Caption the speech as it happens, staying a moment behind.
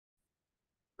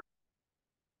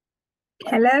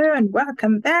Hello and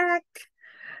welcome back.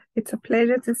 It's a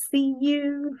pleasure to see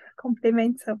you.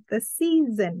 Compliments of the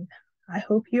season. I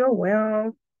hope you're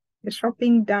well. Your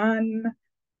shopping done,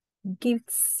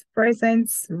 gifts,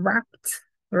 presents wrapped,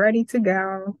 ready to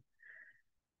go.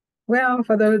 Well,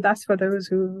 that's for those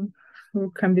who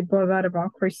can be bothered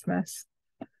about Christmas.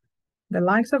 The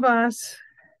likes of us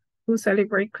who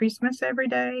celebrate Christmas every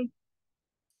day,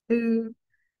 who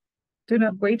do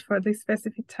not wait for the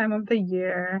specific time of the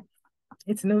year.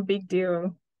 It's no big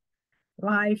deal.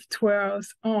 Life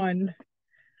twirls on.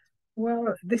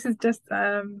 Well, this is just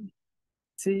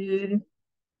to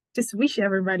just wish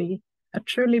everybody a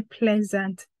truly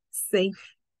pleasant,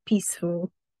 safe,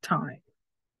 peaceful time.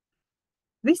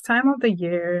 This time of the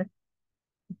year,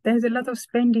 there's a lot of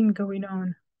spending going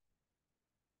on.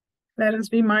 Let us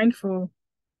be mindful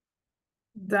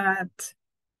that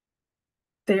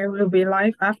there will be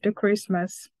life after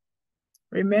Christmas.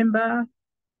 Remember,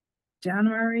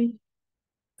 January,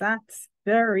 that's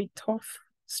very tough,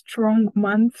 strong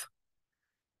month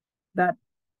that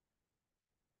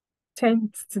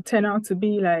tends to turn out to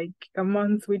be like a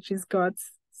month which has got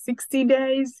 60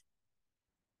 days.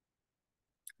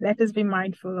 Let us be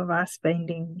mindful of our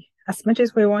spending. As much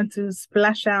as we want to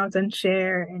splash out and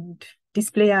share and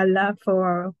display our love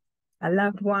for our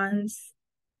loved ones,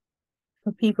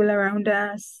 for people around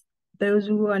us, those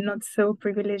who are not so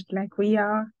privileged like we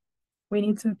are, we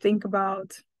need to think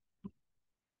about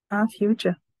our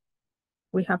future.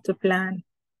 We have to plan.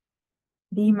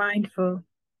 Be mindful.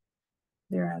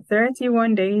 There are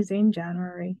 31 days in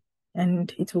January,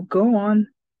 and it will go on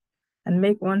and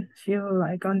make one feel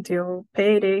like until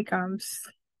payday comes,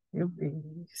 you'll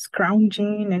be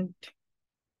scrounging and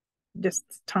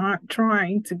just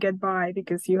trying to get by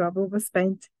because you have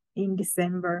overspent in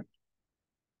December.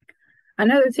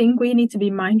 Another thing we need to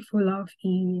be mindful of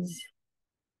is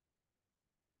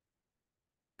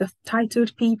the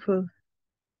titled people.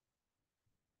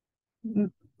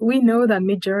 We know that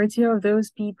majority of those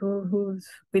people who's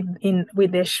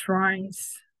with their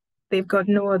shrines, they've got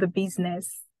no other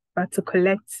business but to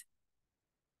collect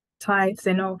tithes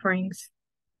and offerings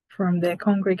from their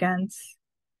congregants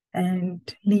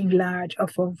and live large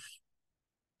off of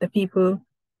the people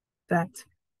that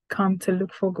come to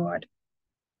look for God.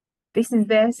 This is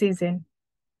their season.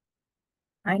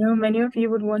 I know many of you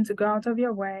would want to go out of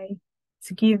your way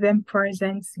to give them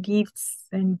presents, gifts,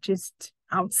 and just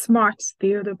outsmart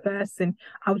the other person,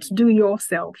 outdo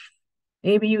yourself.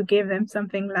 Maybe you gave them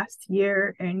something last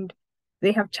year and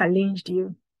they have challenged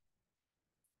you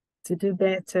to do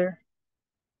better.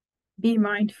 Be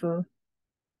mindful.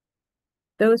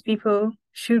 Those people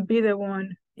should be the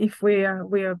one, if we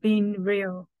are being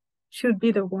real, should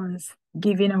be the ones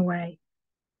giving away.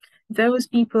 Those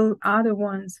people are the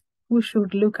ones who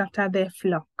should look after their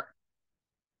flock.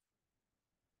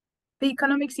 The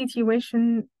economic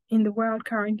situation in the world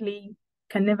currently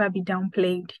can never be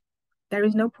downplayed. There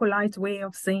is no polite way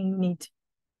of saying it.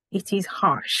 It is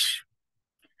harsh.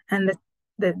 And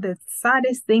the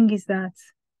saddest thing is that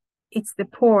it's the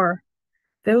poor,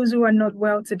 those who are not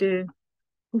well to do,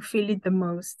 who feel it the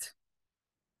most.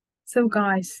 So,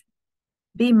 guys,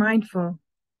 be mindful.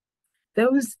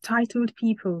 Those titled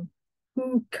people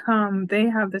who come, they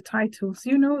have the titles,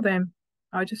 you know them.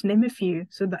 I'll just name a few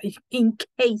so that if in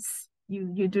case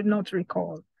you do not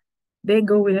recall, they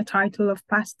go with the title of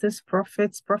pastors,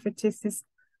 prophets, prophetesses,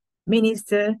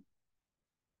 minister,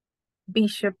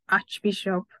 bishop,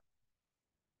 archbishop,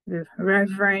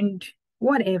 reverend,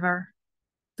 whatever.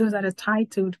 Those are the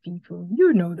titled people.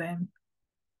 You know them.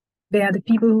 They are the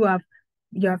people who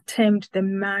you have termed the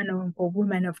man or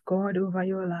woman of God over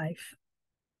your life.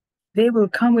 They will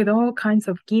come with all kinds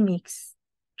of gimmicks,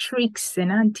 tricks,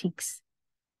 and antics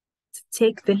to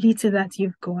take the little that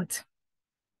you've got.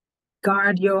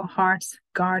 Guard your hearts,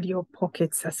 guard your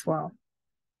pockets as well.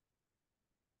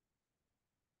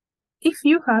 If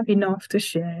you have enough to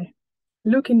share,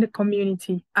 look in the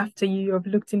community after you have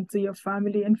looked into your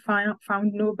family and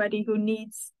found nobody who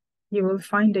needs. You will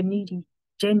find the needy,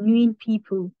 genuine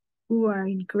people who are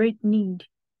in great need.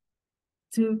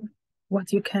 Do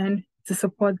what you can to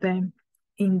support them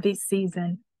in this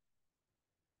season.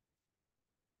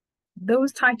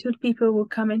 Those titled people will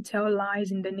come and tell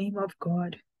lies in the name of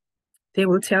God. They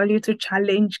will tell you to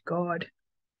challenge God,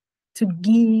 to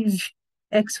give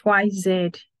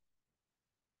XYZ.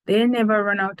 They never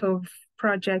run out of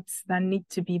projects that need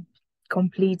to be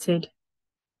completed.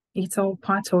 It's all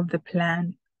part of the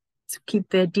plan to keep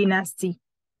their dynasty,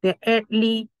 their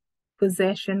earthly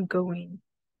possession going.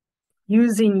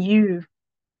 Using you.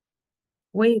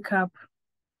 Wake up.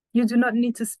 You do not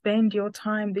need to spend your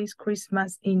time this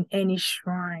Christmas in any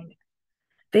shrine.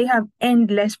 They have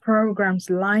endless programs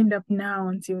lined up now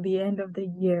until the end of the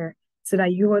year so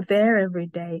that you are there every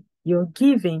day. You're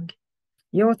giving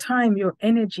your time, your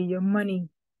energy, your money.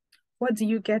 What do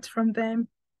you get from them?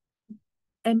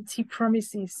 Empty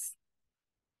promises,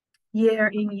 year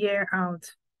in, year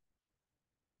out.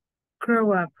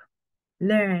 Grow up,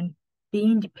 learn, be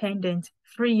independent,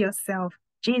 free yourself.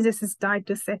 Jesus has died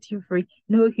to set you free.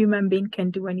 No human being can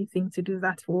do anything to do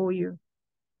that for you.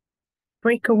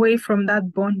 Break away from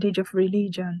that bondage of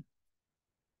religion.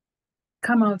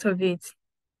 Come out of it.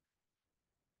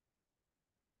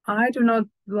 I do not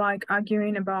like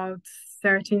arguing about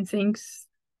certain things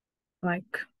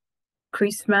like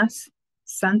Christmas,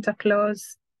 Santa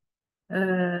Claus,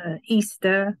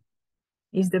 Easter.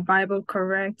 Is the Bible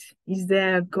correct? Is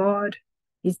there a God?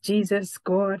 Is Jesus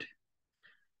God?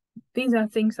 These are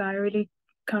things I really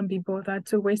can't be bothered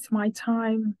to waste my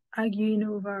time arguing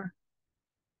over.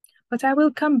 But I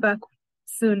will come back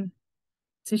soon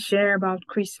to share about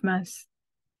Christmas.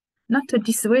 Not to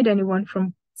dissuade anyone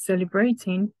from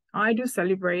celebrating. I do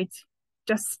celebrate,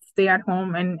 just stay at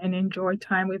home and enjoy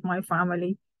time with my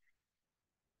family.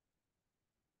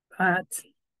 But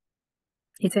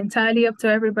it's entirely up to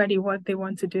everybody what they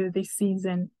want to do this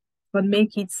season, but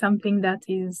make it something that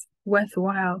is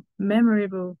worthwhile,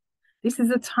 memorable. This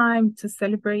is a time to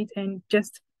celebrate and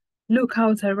just look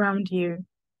out around you.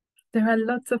 There are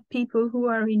lots of people who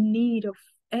are in need of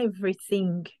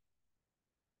everything.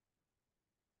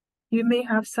 You may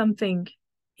have something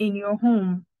in your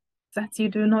home that you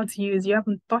do not use. You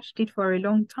haven't touched it for a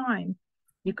long time.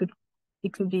 It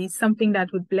could be something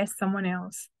that would bless someone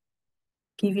else.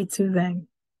 Give it to them.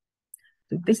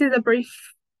 So this is a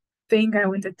brief thing I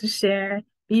wanted to share.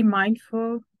 Be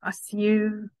mindful as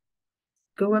you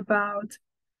go about.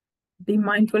 Be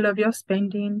mindful of your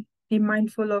spending. Be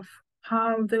mindful of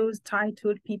how those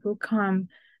titled people come.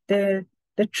 The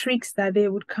tricks that they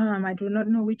would come. I do not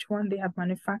know which one they have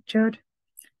manufactured.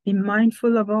 Be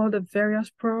mindful of all the various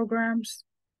programs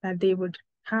that they would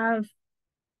have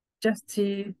just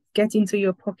to get into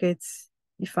your pockets.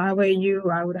 If I were you,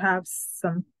 I would have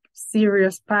some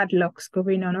serious padlocks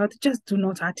going on, or just do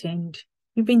not attend.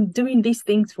 You've been doing these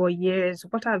things for years.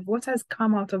 What has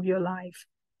come out of your life?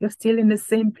 You're still in the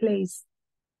same place.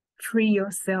 Free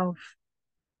yourself.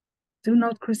 Do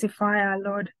not crucify our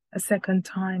Lord a second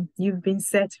time. You've been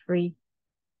set free.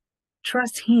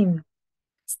 Trust Him.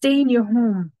 Stay in your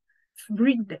home.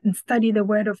 Read and study the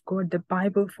Word of God, the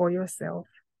Bible for yourself.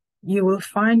 You will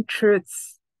find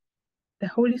truths. The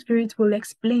Holy Spirit will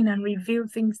explain and reveal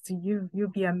things to you. You'll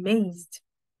be amazed.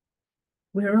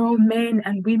 We're all men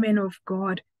and women of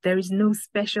God. There is no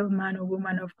special man or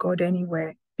woman of God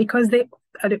anywhere. Because they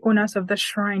are the owners of the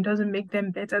shrine doesn't make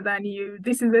them better than you.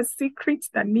 This is a secret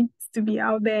that needs to be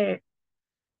out there.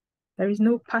 There is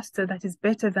no pastor that is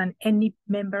better than any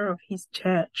member of his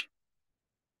church,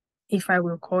 if I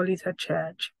will call it a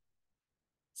church.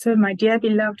 So, my dear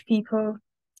beloved people,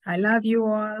 I love you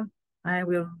all. I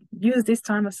will use this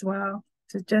time as well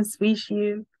to just wish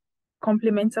you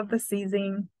compliments of the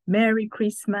season. Merry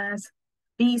Christmas.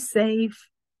 Be safe.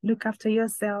 Look after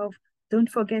yourself. Don't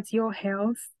forget your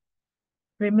health.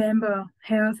 Remember,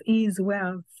 health is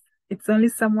wealth. It's only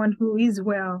someone who is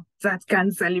well that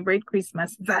can celebrate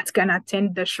Christmas, that can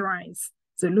attend the shrines.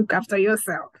 So look after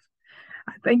yourself.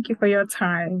 I thank you for your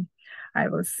time. I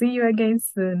will see you again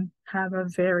soon. Have a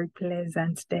very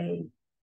pleasant day.